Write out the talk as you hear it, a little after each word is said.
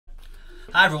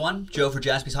Hi everyone, Joe for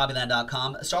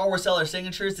JaspysHobbyland.com. Star Wars Seller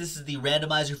Signatures. This is the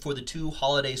randomizer for the 2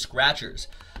 holiday scratchers.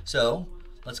 So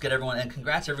let's get everyone, and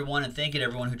congrats everyone, and thank you to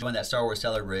everyone who joined that Star Wars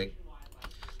Seller break.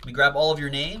 Let me grab all of your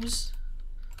names.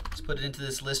 Let's put it into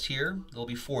this list here. There'll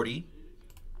be 40.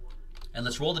 And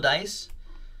let's roll the dice.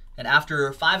 And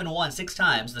after 5 and 1, 6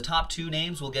 times, the top 2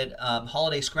 names will get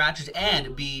holiday scratchers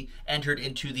and be entered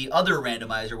into the other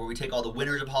randomizer where we take all the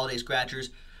winners of holiday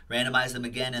scratchers, randomize them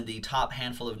again, and the top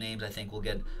handful of names I think will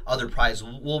get other prizes.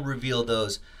 We'll reveal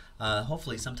those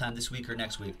hopefully sometime this week or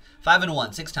next week. 5 and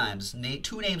 1, 6 times.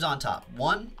 2 names on top.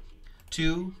 1,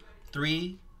 2,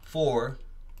 3, 4,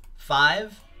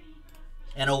 5,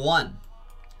 and a 1.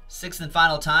 6th and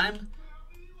final time.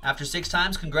 After 6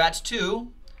 times, congrats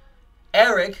to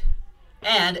Eric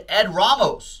and Ed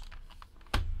Ramos.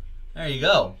 There you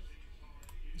go.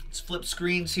 Let's flip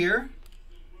screens here.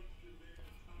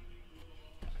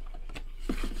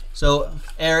 So,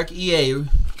 Eric, EA, you're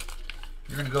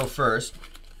going to go first.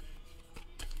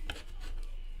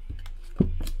 We'll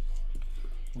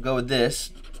go with this.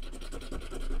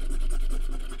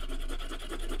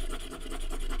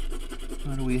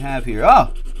 What do we have here?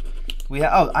 Oh,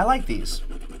 I like these.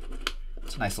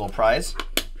 It's a nice little prize.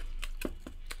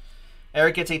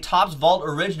 Eric gets a Topps Vault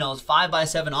Originals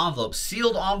 5x7 envelope.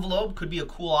 Sealed envelope. Could be a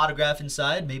cool autograph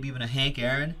inside. Maybe even a Hank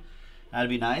Aaron. That'd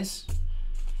be nice.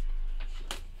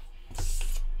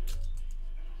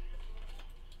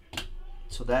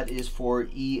 So that is for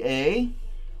EA.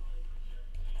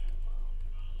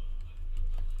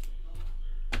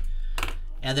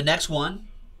 And the next one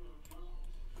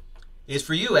is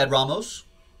for you, Ed Ramos.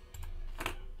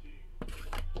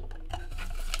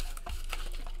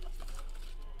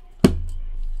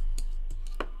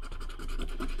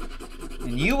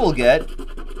 And you will get,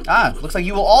 looks like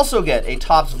you will also get a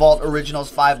Topps Vault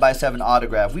Originals 5x7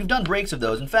 autograph. We've done breaks of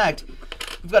those. In fact,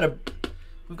 we've got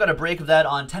a break of that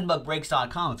on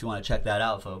 10buckbreaks.com if you want to check that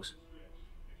out, folks.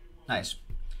 Nice.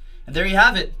 And there you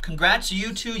have it. Congrats to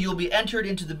you two. You'll be entered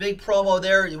into the big promo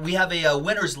there. We have a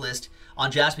winners list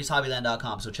on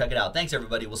JaspysHobbyland.com, so check it out. Thanks,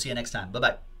 everybody. We'll see you next time.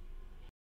 Bye-bye.